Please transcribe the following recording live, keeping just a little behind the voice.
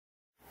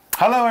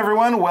Hello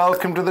everyone,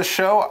 welcome to the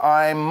show.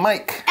 I'm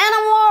Mike. And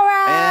I'm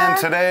Laura. And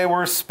today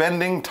we're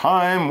spending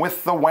time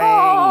with the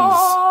Wangs.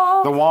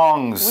 Oh, the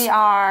Wongs. We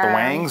are. The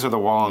Wangs or the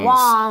Wongs?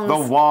 Wongs.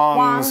 The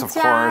Wongs, of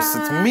course.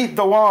 It's Meet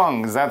the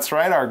Wongs. That's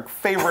right. Our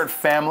favorite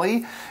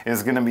family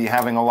is going to be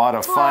having a lot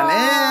of fun.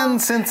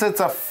 And since it's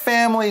a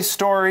family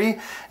story,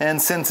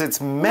 and since it's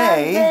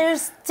May,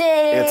 Mother's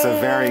Day. It's a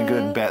very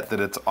good bet that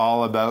it's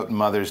all about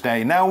Mother's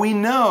Day. Now, we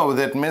know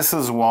that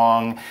Mrs.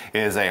 Wong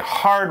is a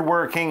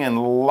hardworking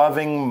and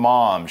loving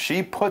mom.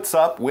 She puts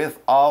up with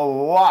a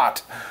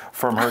lot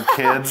from her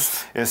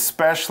kids,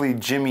 especially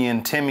Jimmy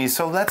and Timmy.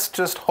 So let's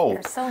just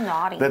hope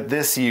that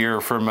this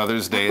year for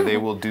Mother's Day, they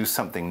will do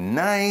something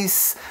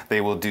nice. They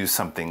will do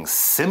something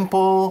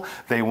simple.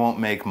 They won't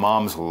make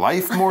mom's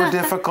life more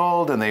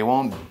difficult, and they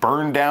won't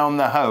burn down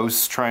the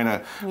house trying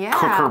to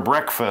cook her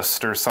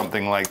breakfast or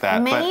something like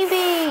that.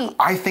 Maybe. But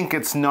I think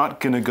it's not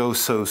going to go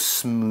so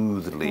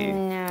smoothly.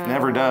 No.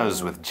 Never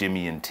does with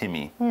Jimmy and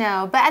Timmy.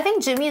 No, but I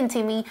think Jimmy and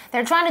Timmy,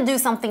 they're trying to do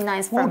something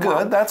nice for Well, mom.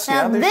 good. That's,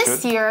 now, they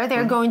this should. year,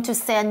 they're going to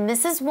send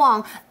Mrs.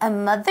 Wong a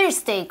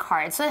Mother's Day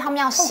card. 所以他们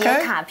要写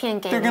卡片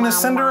给 They're going to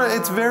send her.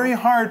 It's very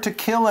hard to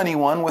kill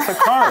anyone with a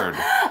card.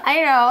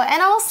 I know.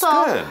 And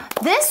also, good.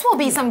 This will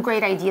be some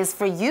great ideas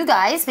for you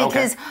guys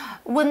because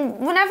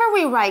whenever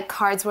we write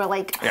cards, we're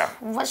like,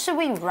 what should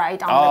we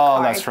write on the card?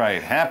 Oh, that's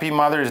right. Happy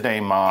Mother's Day,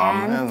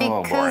 Mom. And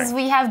because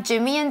we have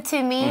Jimmy and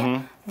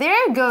Timmy,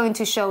 they're going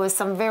to show us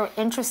some very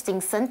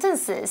interesting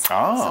sentences.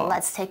 So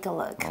let's take a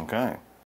look. Okay.